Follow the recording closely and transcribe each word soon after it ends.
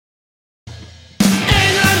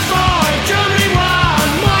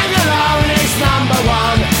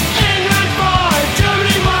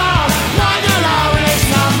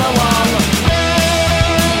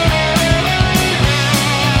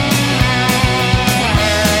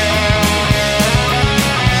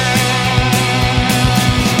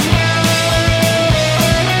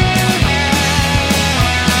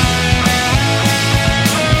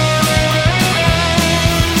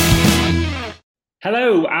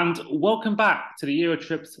and welcome back to the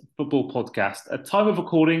Eurotrips Football Podcast. At time of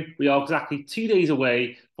recording, we are exactly 2 days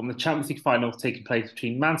away from the Champions League final taking place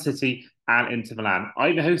between Man City and Inter Milan.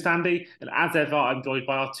 I'm your host, Andy, and as ever, I'm joined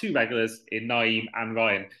by our two regulars in Nayim and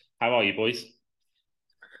Ryan. How are you, boys?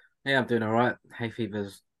 Yeah, I'm doing all right. Hay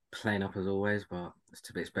fever's playing up as always, but it's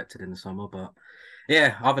to be expected in the summer. But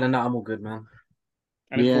yeah, other than that, I'm all good, man.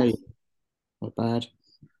 And of Yeah, course, not bad.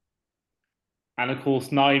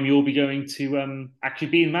 Nayim, you'll be going to actually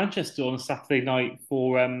be in Manchester on a Saturday night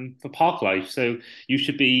for Park Life. So you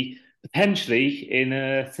should be potentially in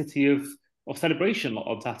a city of celebration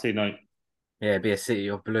on Saturday night. Yeah, it'd be a city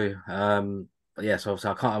of blue. But yeah, so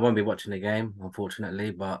obviously I won't be watching the game, unfortunately.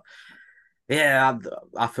 But yeah,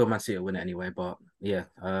 I feel Man City will win it anyway. But yeah,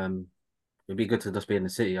 it'd be good to just be in the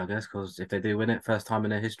city, I guess, because if they do win it, first time in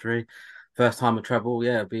their history, first time of treble,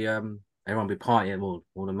 yeah, it'd be everyone will be partying.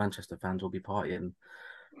 All the Manchester fans will be partying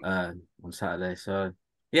on Saturday. So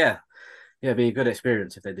yeah, it'd be a good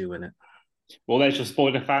experience if they do win it. Well, there's your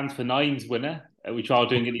spoiler fans for Nine's winner, which we are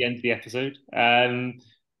doing at the end of the episode.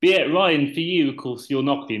 But yeah, Ryan, for you, of course, you're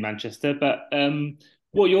not going to be in Manchester, but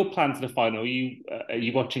what are your plans for the final? Are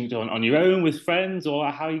you watching it on your own with friends,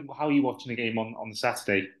 or how are you watching the game on the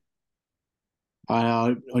Saturday?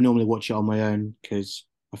 I normally watch it on my own because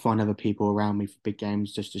I find other people around me for big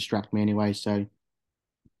games just distract me anyway. So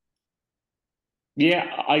Yeah,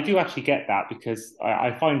 I do actually get that because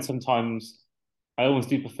I find sometimes I almost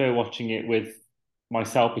do prefer watching it with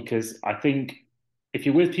myself because I think if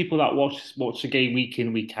you're with people that watch the game week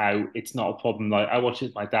in, week out, it's not a problem. Like I watch it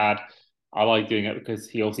with my dad. I like doing it because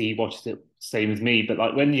he watches it same as me. But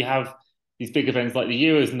like when you have these big events like the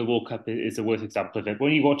Euros and the World Cup is a worst example of it.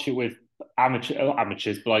 When you watch it with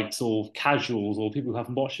amateurs, but like sort of casuals or people who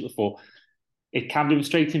haven't watched it before, it can be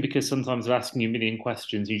frustrating because sometimes they're asking you a million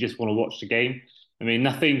questions. You just want to watch the game. I mean,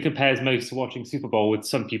 nothing compares most to watching Super Bowl with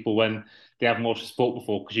some people when they haven't watched the sport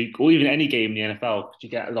before, or even any game in the NFL, because you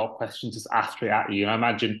get a lot of questions just asked straight at you. And I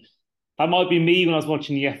imagine that might be me when I was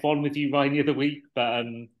watching the F1 with you, Ryan, the other week. But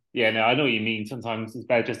yeah, no, I know what you mean. Sometimes it's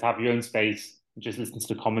better just to have your own space and just listen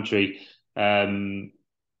to the commentary.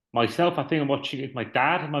 Myself, I think I'm watching it with my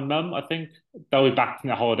dad and my mum. I think they'll be back from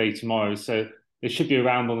their holiday tomorrow, so they should be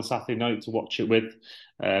around on a Saturday night to watch it with.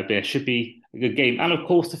 But it should be a good game. And of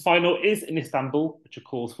course, the final is in Istanbul, which of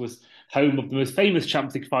course was home of the most famous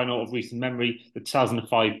Champions League final of recent memory, the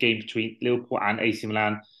 2005 game between Liverpool and AC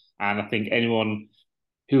Milan. And I think anyone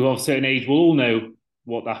who of a certain age will all know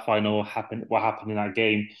what happened in that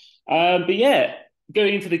game. But yeah,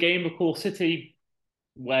 going into the game, of course, City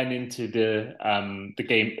went into the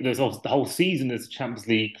game. There's also the whole season as a Champions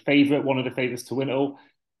League favourite, one of the favourites to win it all.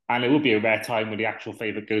 And it would be a rare time when the actual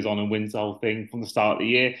favourite goes on and wins the whole thing from the start of the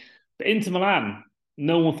year. But Inter Milan,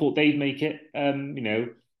 no one thought they'd make it.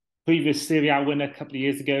 Previous Serie A winner a couple of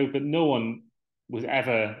years ago, but no one was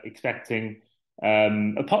ever expecting.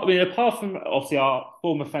 Apart from obviously our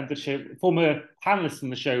former friend, the show, former panelist on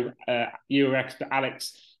the show, Euro expert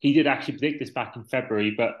Alex, he did actually predict this back in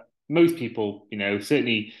February, but most people,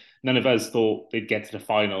 certainly none of us thought they'd get to the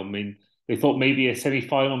final. I mean, they thought maybe a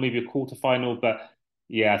semi-final, maybe a quarter-final, but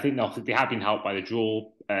yeah, I think they have been helped by the draw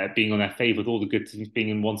being on their favour with all the good teams being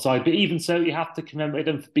in one side. But even so, you have to commemorate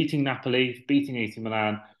them for beating Napoli, for beating AC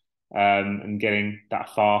Milan, and getting that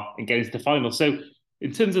far and getting to the final. So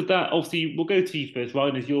in terms of that, obviously we'll go to you first,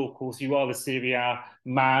 Ryan, as of course, you are the Serie A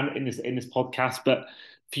man in this podcast. But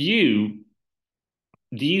for you,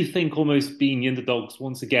 do you think almost being the underdogs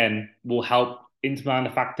once again will help Inter Milan? The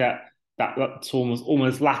fact that's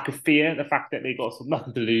almost lack of fear, the fact that they got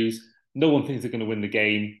nothing to lose, no one thinks they're going to win the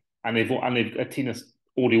game, and they've a team that's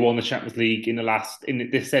already won the Champions League in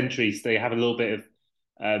this century, so they have a little bit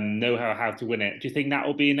of know how to win it. Do you think that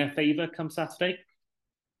will be in their favour come Saturday?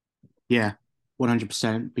 yeah,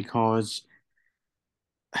 100%. Because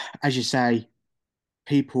as you say,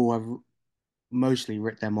 people have mostly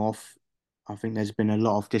written them off. I think there's been a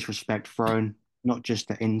lot of disrespect thrown, not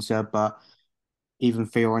just at Inter, but even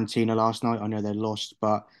Fiorentina last night. I know they lost,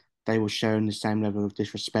 but they were shown the same level of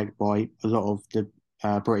disrespect by a lot of the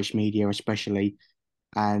British media, especially.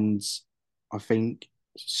 And I think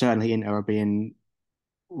certainly Inter are being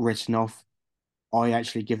written off. I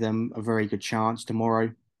actually give them a very good chance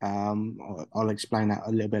tomorrow. I'll explain that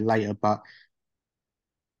a little bit later, but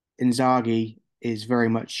Inzaghi is very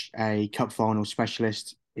much a cup final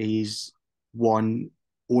specialist. He's won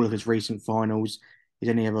all of his recent finals. He's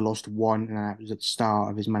only ever lost one, and that was at the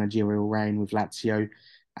start of his managerial reign with Lazio.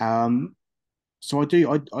 Um, so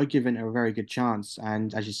I give Inter a very good chance.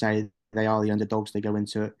 And as you say, they are the underdogs. They go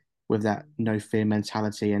into it with that no fear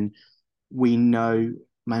mentality. And we know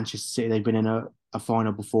Manchester City, they've been in a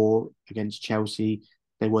final before against Chelsea.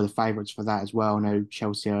 they were the favourites for that as well. I know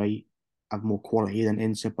Chelsea have more quality than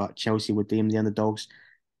Inter, but Chelsea were deemed the underdogs.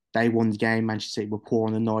 They won the game. Manchester City were poor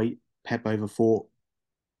on the night. Pep overthought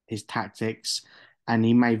his tactics, and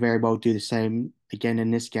he may very well do the same again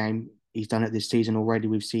in this game. He's done it this season already.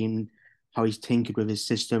 We've seen how he's tinkered with his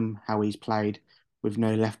system, how he's played with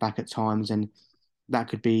no left back at times, and that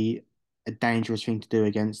could be a dangerous thing to do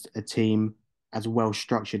against a team as well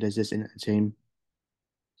structured as this Inter team.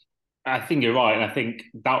 I think you're right, and I think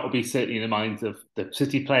that will be certainly in the minds of the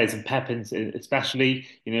City players and Pep, especially.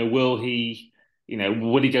 Will he,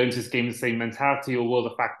 will he go into this game with the same mentality, or will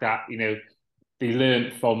the fact that they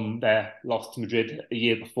learned from their loss to Madrid a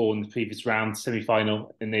year before in the previous round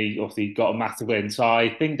semi-final, and they obviously got a massive win. So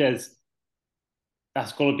I think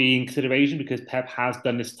that's got to be in consideration because Pep has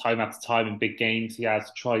done this time after time in big games. He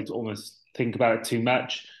has tried to almost think about it too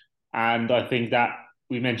much, and I think that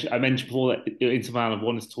I mentioned before that Inter Milan have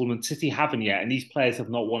won this tournament. City haven't yet, and these players have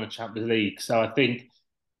not won a Champions League. So I think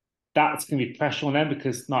that's going to be pressure on them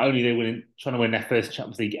because not only are they trying to win their first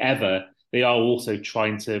Champions League ever, they are also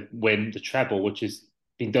trying to win the treble, which has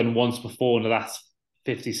been done once before in the last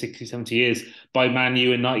 50, 60, 70 years by Man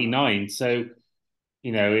U in 99. So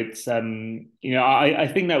it's I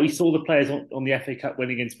think that we saw the players on the FA Cup win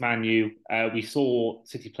against Man U. We saw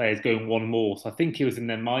City players going one more, so I think it was in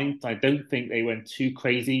their minds. I don't think they went too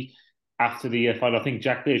crazy after the final. I think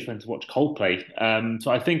Jack Grealish went to watch Coldplay. So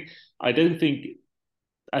I don't think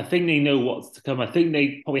I think they know what's to come. I think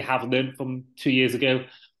they probably have learned from 2 years ago,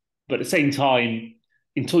 but at the same time,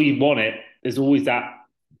 until you won it, there's always that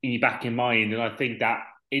in your back in mind, and I think that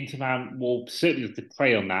Inter Milan will certainly look to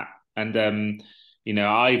prey on that. And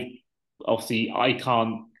I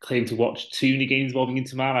can't claim to watch too many games involving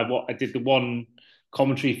Inter Milan. I did the one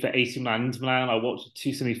commentary for AC Milan Inter Milan. I watched the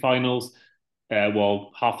two semi-finals.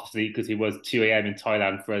 Well, half the sleep because it was 2 a.m. in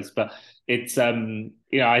Thailand for us. But it's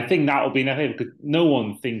I think that will be enough because no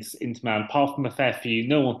one thinks Inter Milan, apart from a fair few,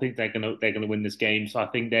 no one thinks they're gonna win this game. So I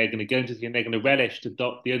think they're gonna go into the game, they're gonna relish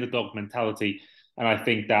the underdog mentality, and I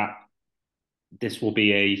think that this will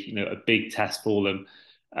be a big test for them.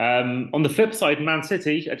 On the flip side, Man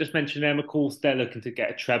City, I just mentioned them. Of course, they're looking to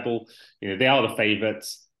get a treble. They are the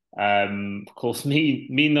favourites. Of course, me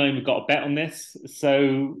and Naeem have got a bet on this.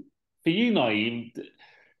 So for you, Naeem,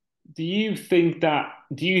 do you agree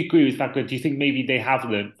with that? Do you think maybe they have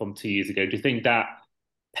learned from 2 years ago? Do you think that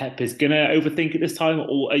Pep is gonna overthink it this time,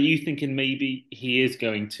 or are you thinking maybe he is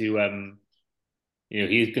going to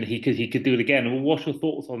he could do it again? Well, what's your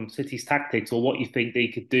thoughts on City's tactics or what you think they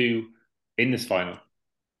could do in this final?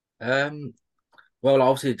 Um, well,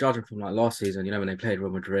 obviously judging from like last season, when they played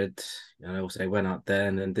Real Madrid, also they went out there,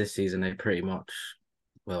 and then this season they pretty much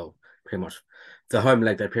the home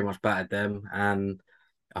leg they pretty much battered them, and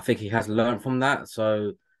I think he has learned from that.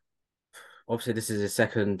 So obviously this is his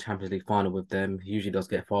second Champions League final with them. He usually does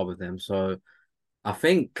get far with them, so I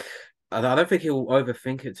think I don't think he'll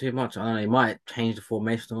overthink it too much. I don't know, he might change the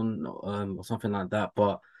formation or something like that,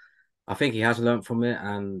 but I think he has learned from it,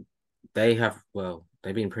 and they've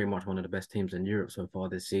been pretty much one of the best teams in Europe so far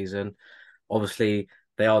this season. Obviously,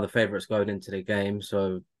 they are the favourites going into the game,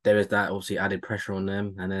 so there is that obviously added pressure on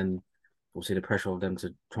them, and then obviously the pressure of them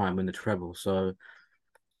to try and win the treble. So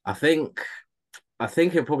I think I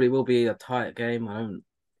think it probably will be a tight game. I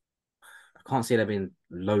can't see there being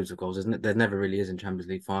loads of goals. There never really is in Champions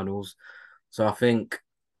League finals. So I think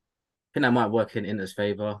that might work in Inter's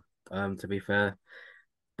favour, to be fair.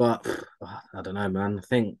 But I don't know, man. I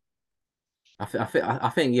think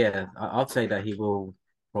yeah, I'd say that he will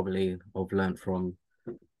probably have learnt from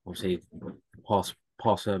obviously past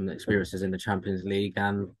experiences in the Champions League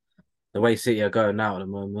and the way City are going now at the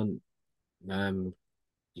moment. Um,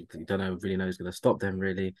 you don't know really know who's going to stop them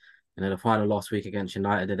really. The final last week against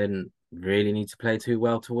United, they didn't really need to play too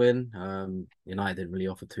well to win. United didn't really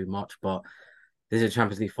offer too much, but this is a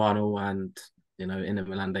Champions League final, and Inter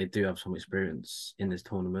Milan they do have some experience in this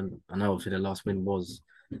tournament. I know obviously their last win was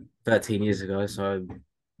 13 years ago, so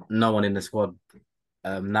no one in the squad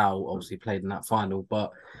now obviously played in that final.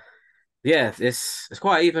 But yeah, it's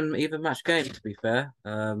quite even match game to be fair.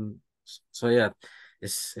 So yeah,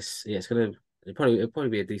 it'll probably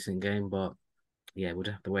be a decent game, but yeah, we'll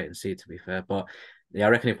just have to wait and see to be fair. But yeah, I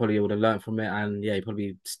reckon he probably would have learned from it, and yeah, he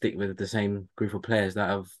probably stick with the same group of players that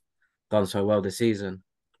have done so well this season.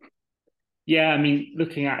 Yeah, I mean,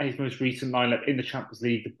 looking at his most recent lineup in the Champions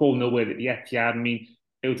League, the 4-0 win at the Etihad, I mean,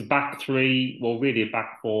 it was a back three, well, really a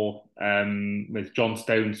back four, with John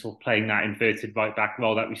Stones sort of playing that inverted right back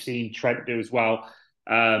role that we've seen Trent do as well.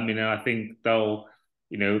 I think they'll,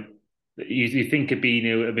 you know, you think it'd be,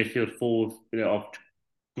 a midfield forward, of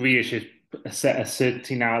Grealish a set of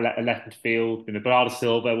certainty now at left midfield. Bernardo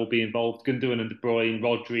Silva will be involved, Gundogan and De Bruyne,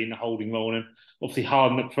 Rodri in the holding role, and obviously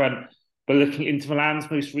Harden up front. But looking into Milan's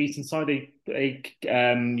most recent side, they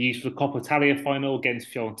used for the Coppa Italia final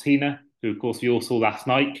against Fiorentina, who of course we all saw last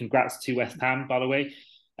night. Congrats to West Ham, by the way.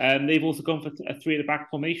 They've also gone for a three at the back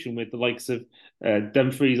formation with the likes of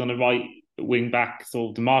Dumfries on the right wing back,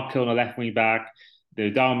 sort of DeMarco on the left wing back,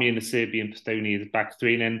 the Darmian, the Serbian, Pistoni as a back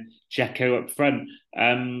three, and then Dzeko up front.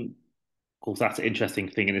 Of course, that's an interesting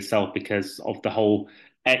thing in itself because of the whole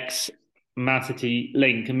ex-Man City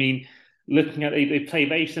link. I mean, looking at they play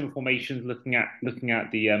very similar formations. Looking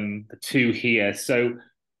at the two here. So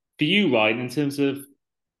for you, Ryan, in terms of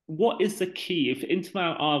what is the key if Inter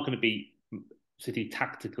Milan are going to beat City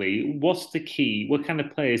tactically? What's the key? What kind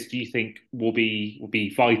of players do you think will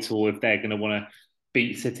be vital if they're going to want to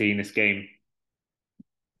beat City in this game?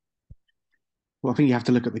 Well, I think you have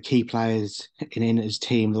to look at the key players in Inter's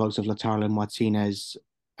team, the likes of Lautaro Martinez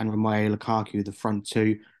and Romelu Lukaku, the front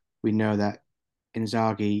two. We know that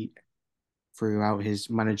Inzaghi, throughout his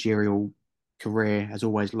managerial career, has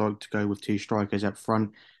always liked to go with two strikers up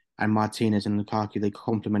front. And Martinez and Lukaku, they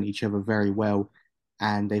complement each other very well.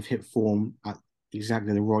 And they've hit form at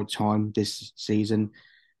exactly the right time this season.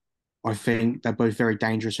 I think they're both very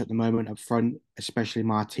dangerous at the moment up front, especially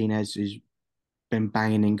Martinez, who's been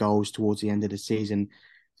banging in goals towards the end of the season.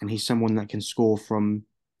 And he's someone that can score from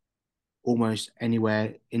almost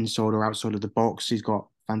anywhere inside or outside of the box. He's got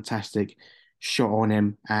fantastic shot on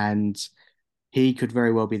him, and he could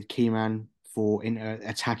very well be the key man for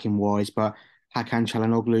attacking wise. But Hakan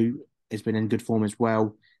Çalhanoğlu has been in good form as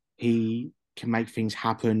well. He can make things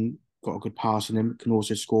happen. Got a good pass on him. Can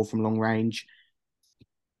also score from long range.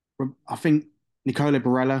 I think Nicola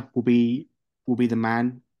Barella will be the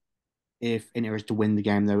man if Inter is to win the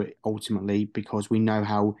game, though, ultimately, because we know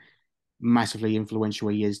how massively influential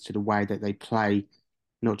he is to the way that they play,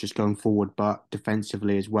 not just going forward, but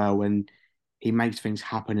defensively as well. And he makes things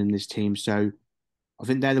happen in this team. So I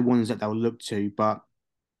think they're the ones that they'll look to, but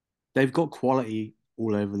they've got quality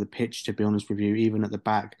all over the pitch, to be honest with you, even at the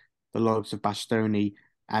back. The likes of Bastoni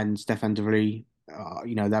and Stefan De Vrij,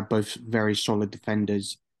 they're both very solid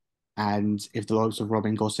defenders. And if the likes of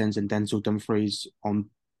Robin Gosens and Denzel Dumfries on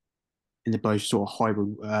in the both sort of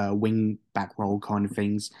hybrid wing back role kind of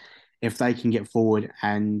things, if they can get forward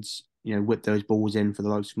and whip those balls in for the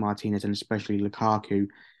likes of Martinez and especially Lukaku,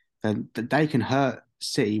 then they can hurt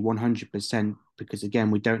City 100% because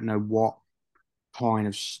again we don't know what kind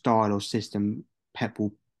of style or system Pep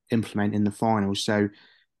will implement in the final. So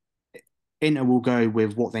Inter will go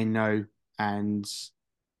with what they know and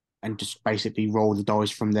just basically roll the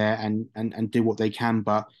dice from there and do what they can.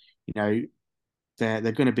 But you know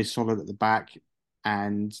they're going to be solid at the back,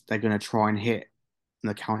 and they're going to try and hit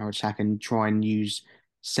the counter attack and try and use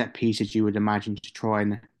set pieces. You would imagine to try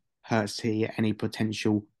and hurt City at any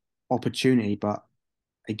potential opportunity. But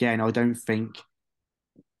again, I don't think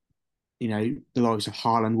the likes of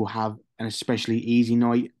Haaland will have an especially easy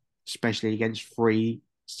night, especially against three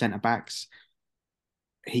centre backs.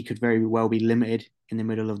 He could very well be limited in the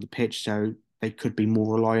middle of the pitch, so they could be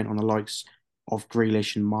more reliant on the likes of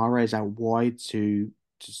Grealish and Mahrez out wide to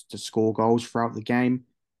score goals throughout the game.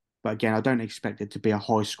 But again, I don't expect it to be a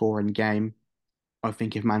high scoring game. I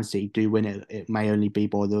think if Man City do win it, it may only be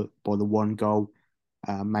by the one goal,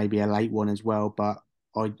 maybe a late one as well. But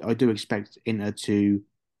I do expect Inter to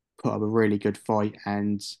put up a really good fight.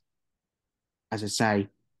 And as I say,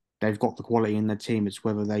 they've got the quality in their team. It's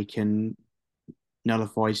whether they can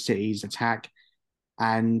nullify City's attack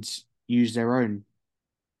and use their own.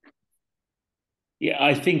 Yeah,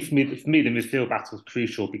 I think for me, the midfield battle is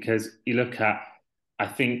crucial because you look at, I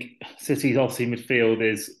think City's obviously midfield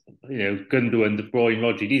is, Gundogan, De Bruyne,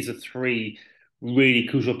 Rodri. These are three really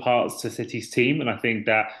crucial parts to City's team, and I think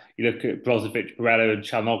that you look at Brozovic, Barella, and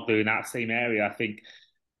Çalhanoğlu in that same area. I think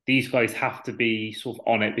these guys have to be sort of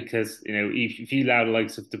on it because if you allow the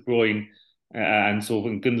likes of De Bruyne and sort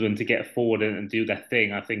of Gundogan to get forward and do their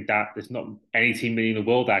thing, I think that there's not any team really in the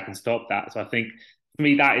world that can stop that. So I think for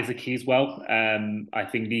me that is the key as well. I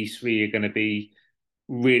think these three are going to be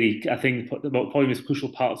really. I think probably the most crucial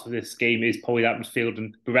parts of this game is probably that midfield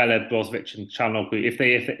and Barella, Brozovic, and Çalhanoğlu.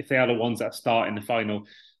 If they are the ones that start in the final,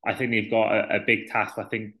 I think they've got a big task. I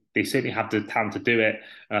think they certainly have the talent to do it,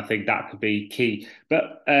 and I think that could be key.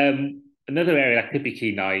 But another area that could be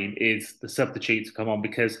key, Nine, is the substitutes to come on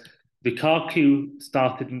because Lukaku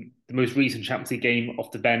started the most recent Champions League game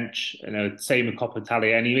off the bench, same in Coppa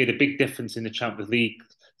Italia, and he made a big difference in the Champions League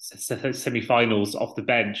semi-finals off the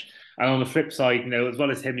bench. And on the flip side, as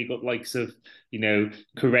well as him, you got likes of,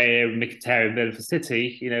 Correa, Mkhitaryan, then for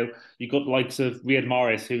City, you got the likes of Riyad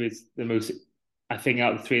Mahrez, who is the most, I think,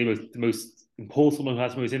 out of the three, the most important one, who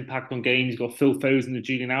has the most impact on games. You've got Phil Foden and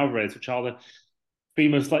Julian Alvarez, which are the three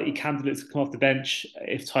most likely candidates to come off the bench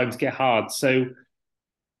if times get hard. So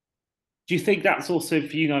do you think that's also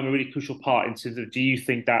for you, a really crucial part in terms of, do you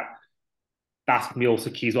think that that's going to be also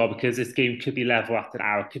key as well? Because this game could be level after an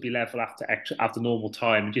hour, could be level after normal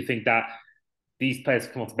time. Do you think that these players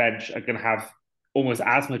who come off the bench are going to have almost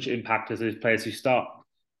as much impact as those players who start?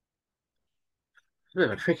 It's a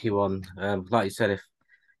bit of a tricky one. Like you said, if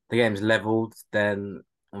the game's leveled, then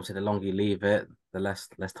obviously the longer you leave it, the less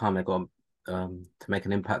time they got to make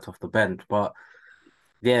an impact off the bench. But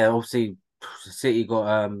yeah, obviously City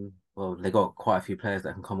got well, they got quite a few players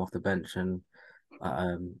that can come off the bench and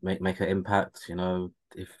make an impact.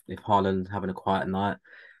 If Haaland having a quiet night,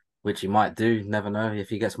 which he might do, never know. If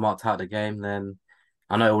he gets marked out of the game, then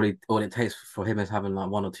I know all it takes for him is having like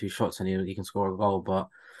one or two shots and he can score a goal. But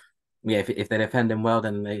yeah, if they defend him well,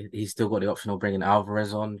 then he's still got the option of bringing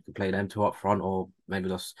Alvarez on. You can play them two up front, or maybe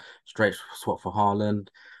just straight swap for Haaland.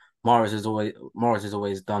 Morris is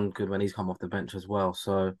always done good when he's come off the bench as well.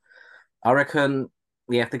 So I reckon,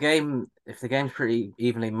 yeah, if the game's pretty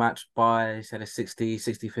evenly matched by say the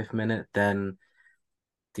 65th minute, then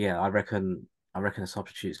yeah, I reckon the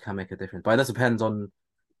substitutes can make a difference. But it just depends on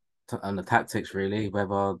the tactics really,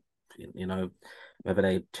 whether you know whether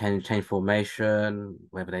they change formation,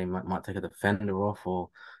 whether they might take a defender off, or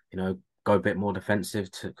go a bit more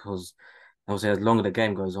defensive to because obviously as longer the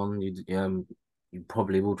game goes on, you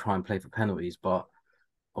probably will try and play for penalties, but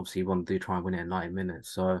obviously you want to do try and win it in 90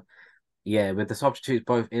 minutes. So yeah, with the substitutes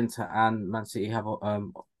both Inter and Man City have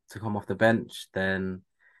to come off the bench, then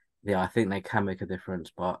yeah, I think they can make a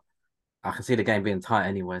difference. But I can see the game being tight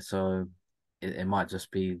anyway, so it might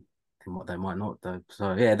just be what they might not though.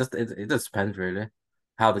 So yeah, it just depends really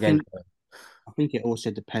how I the game think goes. I think it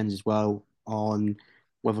also depends as well on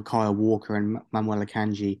whether Kyle Walker and Manuel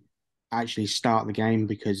Akanji actually start the game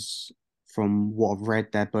because from what I've read,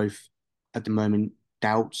 they're both at the moment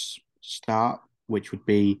doubts start, which would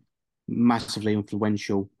be massively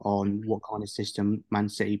influential on what kind of system Man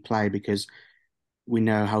City play because we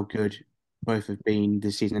know how good both have been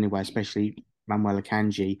this season anyway, especially Manuel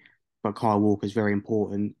Akanji, but Kyle Walker is very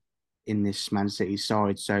important in this Man City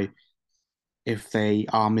side. So if they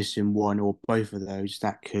are missing one or both of those,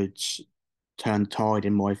 that could turn tide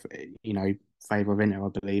in my, favour of Inter, I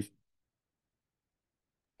believe.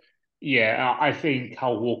 Yeah, I think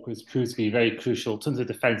Kyle Walker has proved to be very crucial in terms of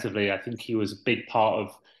defensively. I think he was a big part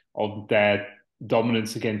of their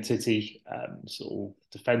dominance against City, sort of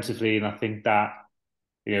defensively, and I think that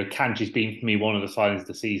Kanji's been for me one of the signs of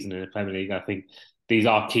the season in the Premier League. I think these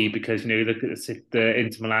are key because you look at the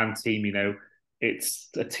Inter Milan team. It's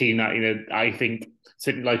a team that I think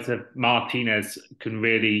certainly like the Martinez can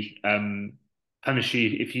really punish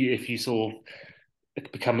you if you sort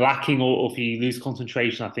of become lacking or if you lose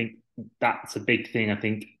concentration. I think that's a big thing. I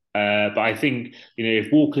think, but I think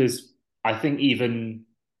if Walker's, I think even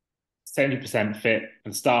 70% fit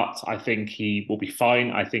and starts, I think he will be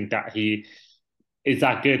fine. I think that he is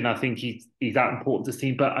that good, and I think he's that important to this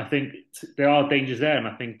team. But I think there are dangers there, and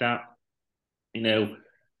I think that you know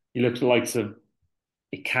you look at the likes of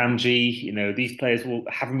Ikanji. These players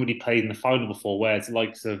haven't really played in the final before, whereas the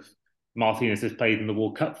likes of Martinez has played in the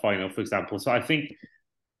World Cup final, for example. So I think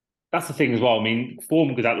that's the thing as well. I mean,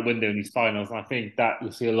 form goes out the window in these finals, and I think that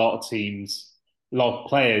you'll see a lot of teams, a lot of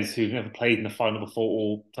players who've never played in the final before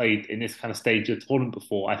or played in this kind of stage of the tournament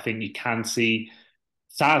before. I think you can see,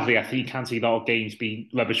 sadly, I think you can see a lot of games being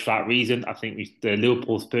rubbish for that reason. I think the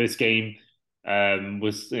Liverpool's first game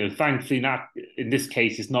was, thankfully, not in this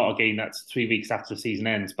case, it's not a game that's 3 weeks after the season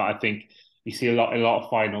ends, but I think you see a lot of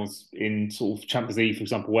finals in sort of Champions League, for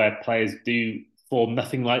example, where players do form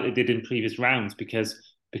nothing like they did in previous rounds because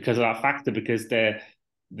of that factor, because the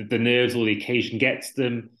nerves or the occasion gets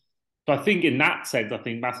them. So I think in that sense, I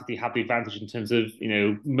think Man City have the advantage in terms of,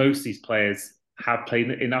 most of these players have played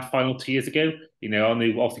in that final 2 years ago. On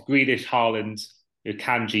the obviously Grealish, Haaland,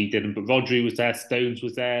 Kanji didn't, but Rodri was there, Stones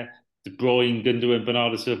was there, De Bruyne, Gundogan,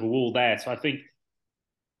 Bernardo Silva were all there. So I think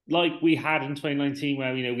like we had in 2019,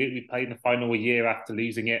 where we played in the final a year after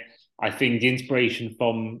losing it. I think the inspiration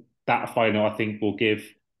from that final, I think, will give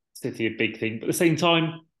City a big thing. But at the same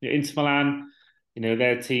time, Inter Milan,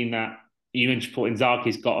 they're a team that you mentioned Port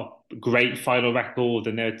Inzaghi's got a great final record,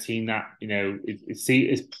 and they're a team that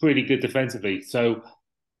is pretty good defensively. So,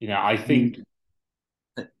 I think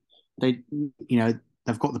And they,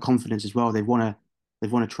 they've got the confidence as well. They've won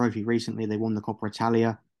a trophy recently. They won the Coppa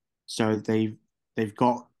Italia. So they've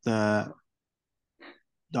got the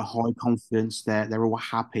high confidence. They're all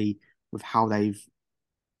happy with how they've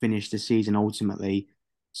finished the season ultimately.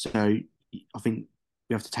 So I think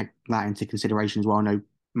we have to take that into consideration as well. I know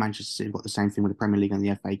Manchester City have got the same thing with the Premier League and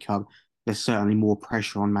the FA Cup. There's certainly more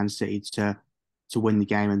pressure on Man City to win the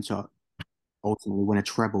game and to ultimately win a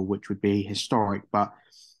treble, which would be historic. But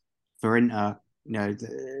for Inter,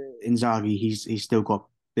 Inzaghi, he's still got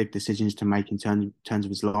big decisions to make in terms of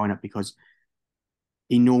his lineup because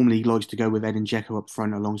he normally likes to go with Edin Dzeko up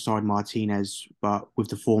front alongside Martinez, but with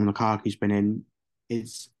the form Lukaku's been in,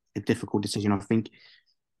 it's a difficult decision. I think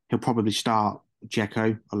he'll probably start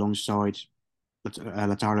Dzeko alongside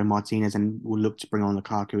Lautaro Martinez, and will look to bring on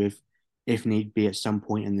Lukaku if need be at some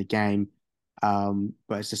point in the game.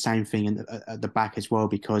 But it's the same thing at the back as well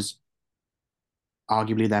because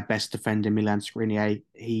arguably their best defender, Milan Skriniar,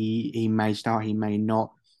 he may start, he may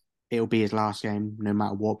not. It'll be his last game no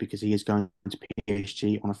matter what because he is going to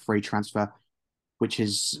PSG on a free transfer, which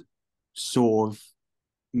has sort of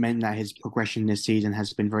meant that his progression this season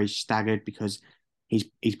has been very staggered because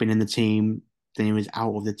he's been in the team, then he was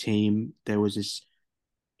out of the team. There was this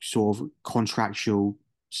sort of contractual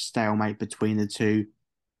stalemate between the two,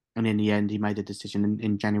 and in the end, he made a decision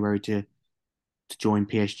in January to join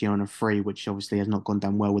PSG on a free, which obviously has not gone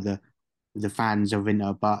down well with the fans of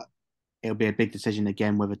Inter. But it'll be a big decision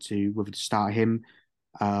again whether to start him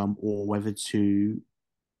or whether to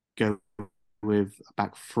go with a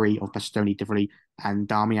back three of Bastoni, Divri, and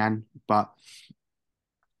Darmian. But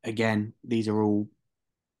again, these are all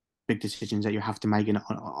big decisions that you have to make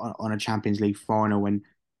on a Champions League final. And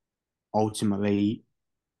ultimately,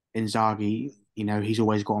 Inzaghi, he's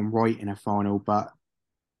always got them right in a final, but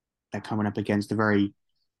they're coming up against a very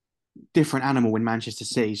different animal in Manchester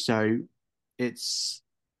City. So it's,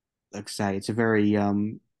 like I say, it's a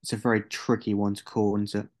very tricky one to call,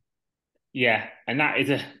 isn't it? Yeah, and that is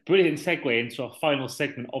a brilliant segue into our final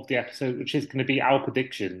segment of the episode, which is going to be our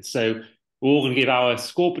predictions. So we're all going to give our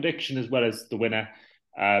score prediction as well as the winner,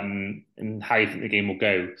 and how you think the game will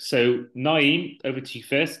go. So Naeem, over to you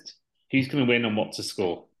first. Who's going to win and what to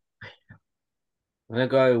score? I'm gonna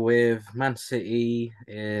go with Man City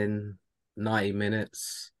in 90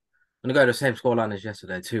 minutes. I'm gonna go the same scoreline as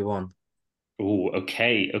yesterday, 2-1. Oh,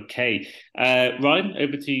 okay, okay. Ryan,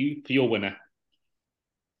 over to you for your winner.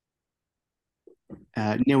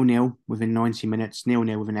 0-0 within 90 minutes,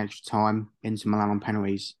 0-0 within extra time, into Milan on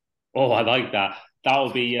penalties. Oh, I like that. That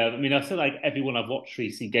would be. I mean, I feel like everyone I've watched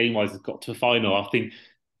recently, game-wise, has got to a final. I think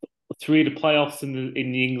three of the playoffs in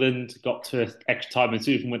England got to extra time and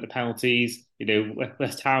two of them went to penalties.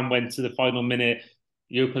 West Ham went to the final minute.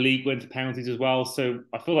 Europa League went to penalties as well. So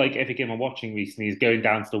I feel like every game I'm watching recently is going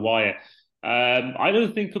down to the wire. I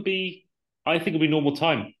don't think it'll be. I think it'll be normal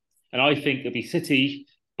time, and I think it'll be City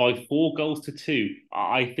by 4 goals to 2.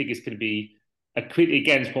 I think it's going to be a critic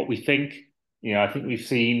against what we think. I think we've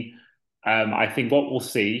seen. I think what we'll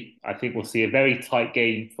see, I think we'll see a very tight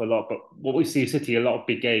game for a lot. But what we see in City, a lot of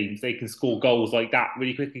big games, they can score goals like that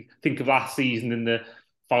really quickly. Think of last season in the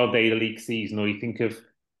final day of the league season, or you think of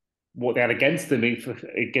what they had against them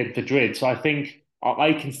against Madrid. So I think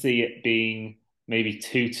I can see it being maybe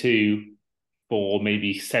 2-2 for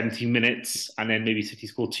maybe 70 minutes, and then maybe City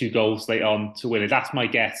score 2 goals late on to win it. That's my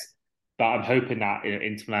guess, but I'm hoping that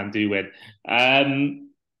Inter Milan do win.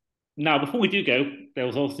 Now, before we do go, there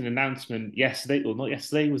was also an announcement yesterday, or not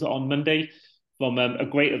yesterday, was it on Monday, from a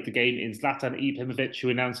great of the game in Zlatan Ibrahimovic, who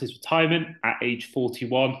announced his retirement at age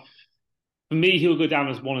 41. For me, he'll go down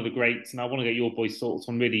as one of the greats, and I want to get your boys' thoughts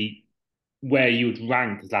on really where you would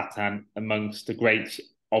rank Zlatan amongst the greats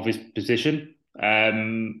of his position.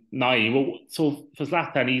 Nai, well, so for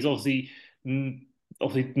Zlatan, he's obviously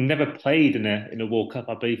never played in a World Cup,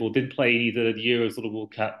 I believe, or didn't play either the Euros or the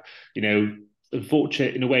World Cup.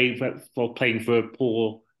 Unfortunate in a way for playing for a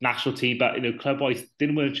poor national team, but club-wise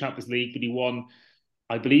didn't win a Champions League, but he won,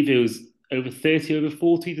 I believe it was over 30, over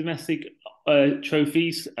 40 domestic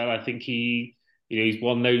trophies, and I think he's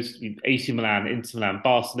won those AC Milan, Inter Milan,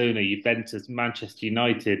 Barcelona, Juventus, Manchester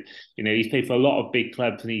United. He's played for a lot of big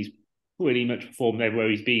clubs and he's pretty much performed everywhere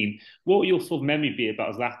he's been. What would your sort of memory be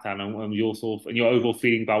about Zlatan and your sort of and your overall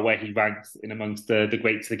feeling about where he ranks in amongst the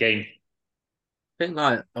greats of the game? I think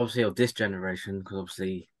like obviously of this generation, because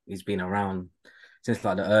obviously he's been around since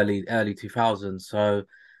like the early 2000s. So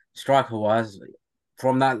striker wise,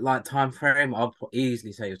 from that like time frame, I'll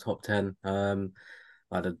easily say top 10.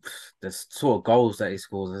 Like the sort of goals that he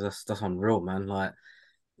scores, that's unreal, man. Like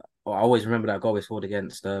I always remember that goal he scored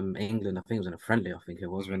against England. I think it was in a friendly. I think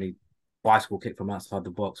it was when he bicycle kicked from outside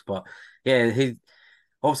the box. But yeah, he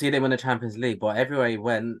obviously didn't win the Champions League, but everywhere he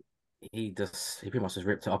went, he pretty much just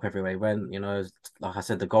ripped it up everywhere he went. Like I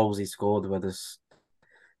said, the goals he scored were just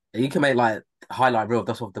you can make like highlight reel of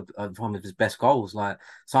that's one of his best goals. Like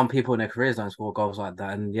some people in their careers don't score goals like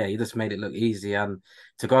that, and yeah, he just made it look easy. And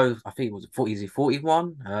to go, I think it was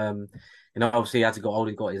 41. Obviously he had to go old,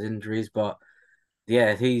 he got his injuries, but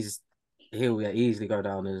yeah, he'll easily go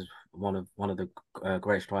down as one of the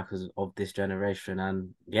great strikers of this generation. And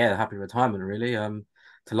yeah, happy retirement really.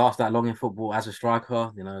 To last that long in football as a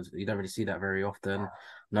striker, you don't really see that very often.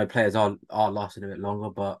 No players are lasting a bit longer,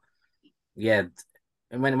 but yeah,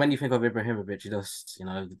 and when you think of Ibrahimovic, you just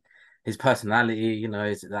his personality,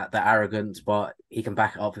 is that arrogance, but he can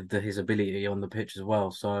back it up with his ability on the pitch as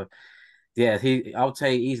well. So yeah, I would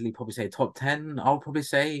say easily probably say top 10. I would probably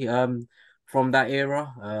say from that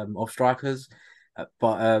era of strikers.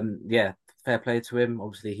 But yeah, fair play to him.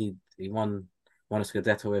 Obviously he won a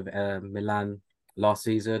Scudetto with Milan last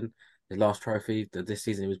season. His last trophy. This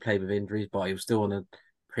season he was played with injuries, but he was still on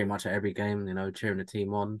pretty much at every game, cheering the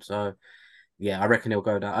team on. So yeah, I reckon he'll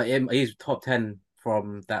go down. He's top 10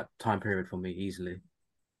 from that time period for me easily.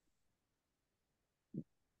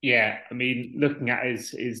 Yeah, I mean, looking at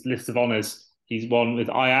his list of honours, he's won with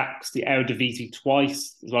Ajax, the Eredivisie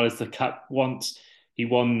twice, as well as the Cup once. He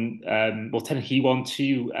won, well, technically he won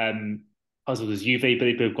two puzzles with Juve, but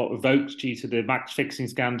they both got revoked due to the match fixing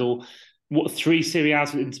scandal. What three Serie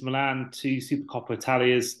A's with Inter Milan, two Supercoppa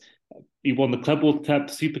Italias. He won the Club World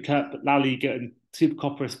Cup, Super Cup, La Liga, and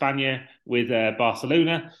Supercoppa España with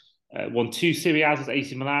Barcelona. Won two Serie A's with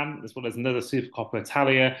AC Milan, as well as another Supercoppa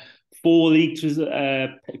Italia. Four leagues with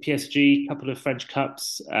PSG, couple of French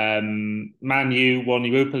Cups. Man U won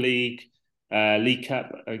Europa League, League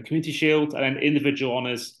Cup, and Community Shield. And then individual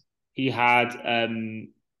honours, he had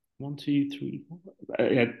one, two, three,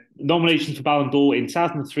 yeah, nominations for Ballon d'Or in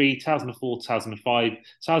 2003, 2004, 2005,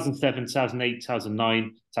 2007, 2008, 2009,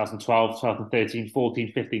 2012, 2013,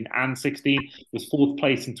 14, 15, and 16. Was fourth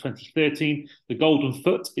place in 2013. The Golden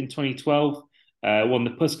Foot in 2012. Won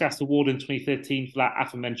the Puskas Award in 2013 for that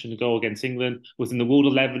aforementioned goal against England. Was in the World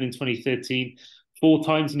 11 in 2013. Four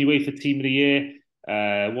times in UEFA Team of the Year.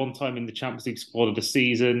 One time in the Champions League Squad of the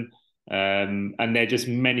Season. And there are just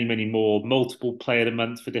many, many more. Multiple Player of the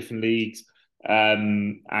Month for different leagues.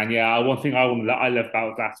 And yeah, one thing I love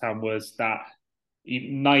about Zlatan was that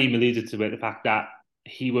Nayim alluded to it, the fact that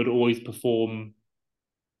he would always perform.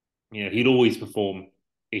 He'd always perform.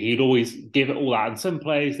 He'd always give it all out. And some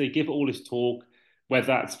players, they give it all his talk, whether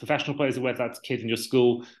that's professional players or whether that's kids in your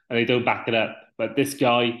school, and they don't back it up. But this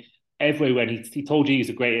guy, everywhere, he told you he's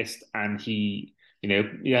the greatest, and he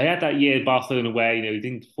had that year in Barcelona where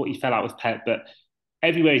he fell out with Pep, but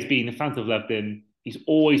everywhere he's been, the fans have loved him. He's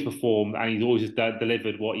always performed, and he's always just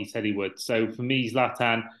delivered what he said he would. So for me,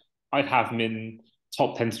 Zlatan, I'd have him in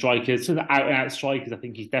top 10 strikers. So the out and out strikers, I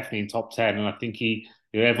think he's definitely in top 10, and I think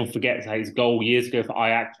everyone forgets his goal years ago for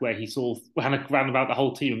Ajax, where he sort of ran about the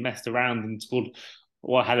whole team and messed around and scored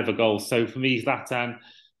what a hell of a goal. So for me, Zlatan,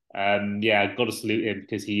 yeah, I've got to salute him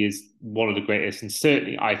because he is one of the greatest and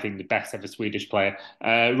certainly, I think, the best ever Swedish player.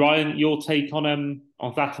 Ryan, your take on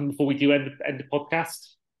Zlatan before we do end the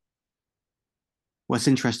podcast? Well, it's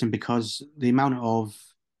interesting because the amount of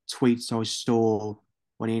tweets I saw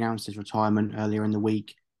when he announced his retirement earlier in the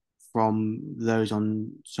week from those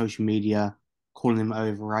on social media calling him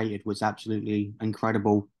overrated was absolutely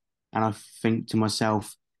incredible. And I think to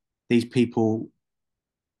myself, these people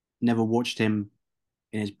never watched him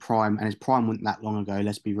in his prime, and his prime wasn't that long ago.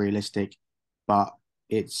 Let's be realistic, but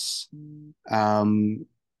it's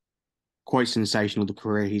quite sensational the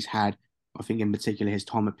career he's had. I think in particular his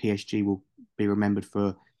time at PSG will be remembered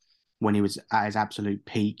for when he was at his absolute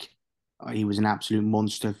peak. He was an absolute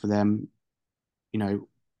monster for them. You know,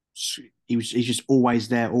 he's just always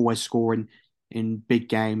there, always scoring in big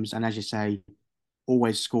games, and as you say,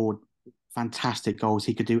 always scored fantastic goals.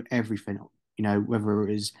 He could do everything. Whether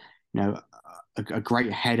it was a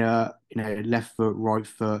great header, left foot, right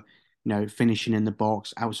foot, finishing in the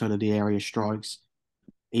box, outside of the area strikes.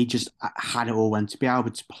 He just had it all, and to be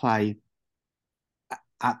able to play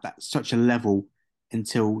at such a level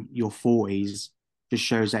until your 40s just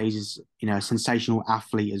shows that he's a sensational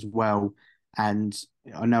athlete as well. And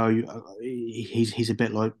I know he's a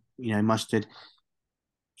bit like Mustard.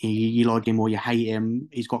 You like him or you hate him.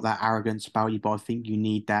 He's got that arrogance about you, but I think you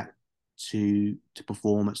need that to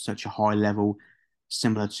perform at such a high level,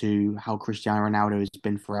 similar to how Cristiano Ronaldo has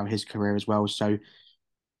been throughout his career as well. So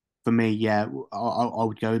for me, yeah, I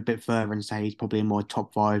would go a bit further and say he's probably in my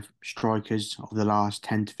top five strikers of the last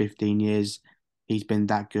 10 to 15 years. He's been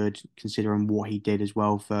that good considering what he did as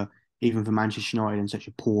well for even for Manchester United and such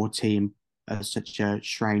a poor team, such a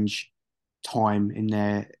strange time in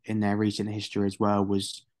their recent history as well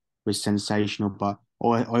was sensational. But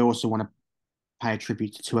I also want to pay a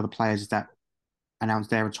tribute to two other players that announced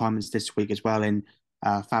their retirements this week as well. In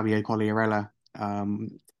Fabio Quagliarella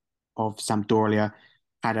of Sampdoria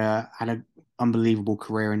had a unbelievable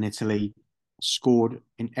career in Italy, scored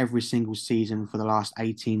in every single season for the last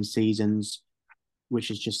 18 seasons,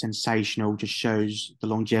 which is just sensational. Just shows the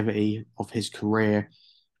longevity of his career.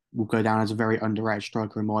 Will go down as a very underrated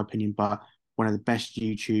striker in my opinion, but one of the best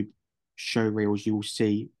YouTube show reels you will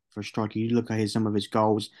see for a striker. You look at some of his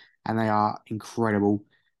goals, and they are incredible.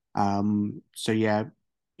 So yeah,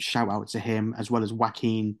 shout out to him as well as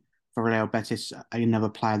Joaquin for Real Betis, another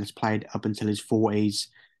player that's played up until his 40s.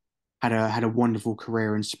 Had a wonderful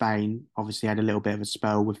career in Spain. Obviously, had a little bit of a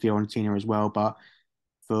spell with Fiorentina as well, but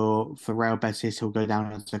for Real Betis, he'll go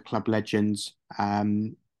down as a club legend.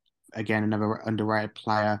 Again, another underrated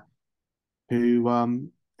player who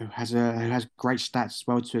has great stats as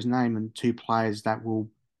well to his name, and two players that will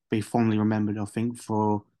be fondly remembered, I think,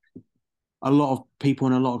 for a lot of people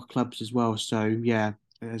in a lot of clubs as well. So yeah,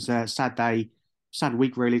 it's a sad day, sad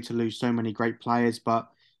week really to lose so many great players, but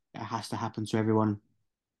it has to happen to everyone.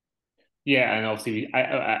 Yeah, and obviously,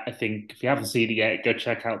 I think if you haven't seen it yet, go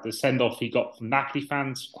check out the send off he got from Napoli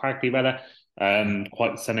fans, Quagliarella.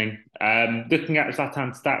 Quite stunning. Looking at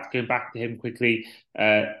Zlatan's stats, going back to him quickly,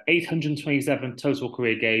 827 total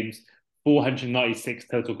career games, 496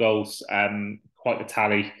 total goals. Quite a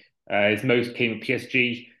tally. His most came at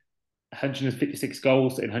PSG, 156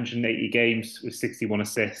 goals in 180 games with 61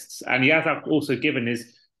 assists. And he has also given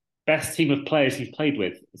his best team of players he's played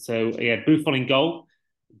with. So he had Buffon in goal.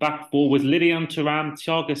 Back four was Lilian Thuram,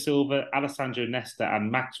 Thiago Silva, Alessandro Nesta,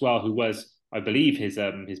 and Maxwell, who was, I believe, his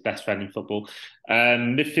best friend in football.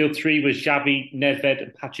 Midfield three was Xavi, Nedved,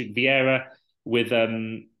 and Patrick Vieira, with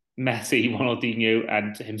Messi, Ronaldinho,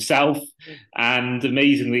 and himself. And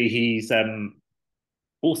amazingly, he's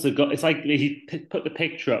also got, it's like he put the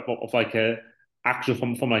picture up of like a actual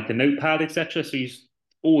from like a notepad, etc. So he's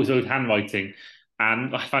always owed handwriting.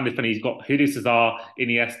 And I find it funny, he's got Julio Cesar,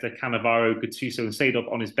 Iniesta, Cannavaro, Gattuso, and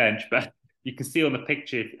Seedorf on his bench. But you can see on the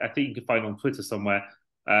picture, I think you can find on Twitter somewhere,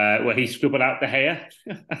 where he scribbled out the hair.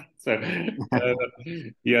 So,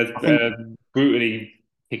 yeah, I think brutally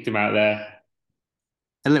kicked him out there.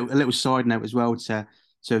 a little side note as well to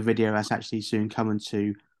a video that's actually soon coming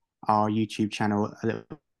to our YouTube channel, a little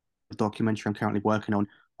documentary I'm currently working on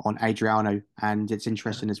Adriano, and it's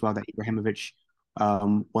interesting as well that Ibrahimovic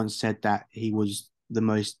once said that he was the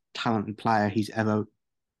most talented player he's ever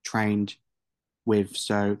trained with.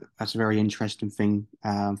 So that's a very interesting thing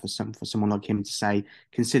for someone like him to say,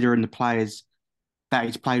 considering the players that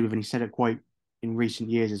he's played with, and he said it quite in recent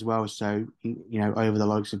years as well. So over the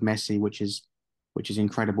likes of Messi, which is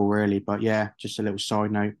incredible, really. But yeah, just a little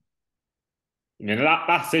side note. I mean,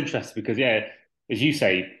 that's interesting because, yeah, as you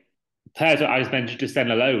say, players that I just mentioned just then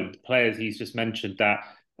alone, players he's just mentioned that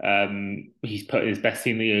he's put in his best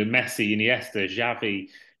team, Messi, Iniesta, Xavi,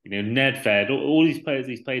 Nedved, all these players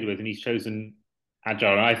he's played with, and he's chosen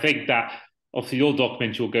Agile. And I think that obviously your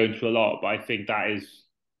documentary will go into a lot, but I think that is,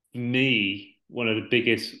 for me, one of the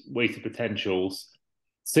biggest wasted potentials.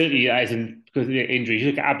 Certainly, as in because of the injuries. You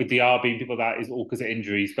look at Abid Diaby and people like that is all because of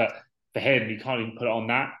injuries, but for him, you can't even put it on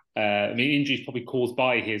that. I mean, injuries probably caused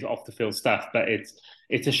by his off the field stuff, but it's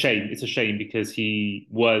a shame. It's a shame because he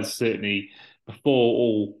was certainly before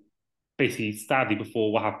all, basically, sadly,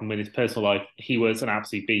 before what happened in his personal life, he was an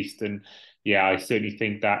absolute beast. And yeah, I certainly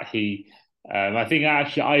think that he. I think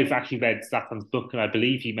actually I've actually read Zlatan's book, and I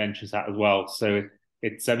believe he mentions that as well. So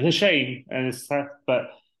it's a shame, and but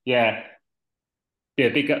yeah, yeah,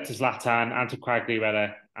 big up to Zlatan and to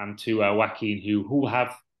Quagliarella and to Joaquin, who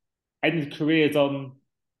have ended careers on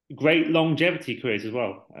great longevity careers as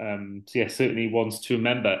well. So yeah, certainly ones to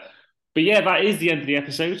remember. But yeah, that is the end of the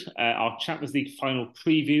episode. Our Champions League final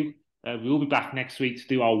preview. We will be back next week to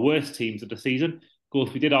do our worst teams of the season. Of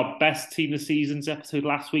course, we did our best team of the seasons episode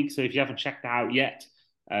last week. So if you haven't checked that out yet,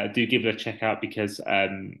 do give it a check out because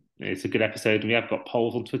it's a good episode. And we have got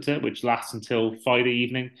polls on Twitter, which lasts until Friday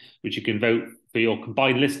evening, which you can vote for your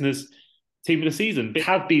combined listeners' team of the season. It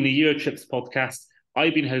has been a Eurotrips podcast.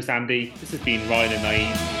 I've been host Andy. This has been Ryan and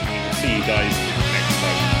Nayim. And we'll see you guys